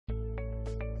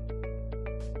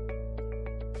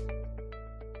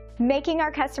Making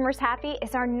our customers happy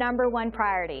is our #1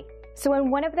 priority. So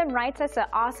when one of them writes us an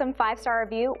awesome 5-star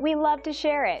review, we love to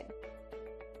share it.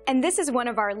 And this is one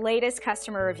of our latest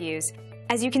customer reviews.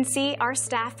 As you can see, our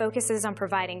staff focuses on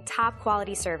providing top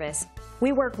quality service.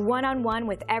 We work one-on-one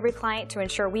with every client to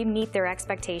ensure we meet their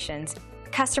expectations.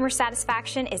 Customer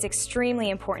satisfaction is extremely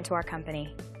important to our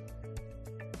company.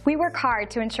 We work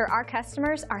hard to ensure our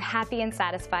customers are happy and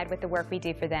satisfied with the work we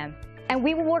do for them. And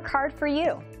we will work hard for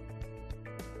you.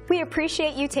 We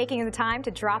appreciate you taking the time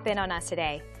to drop in on us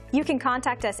today. You can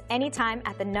contact us anytime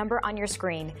at the number on your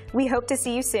screen. We hope to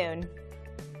see you soon.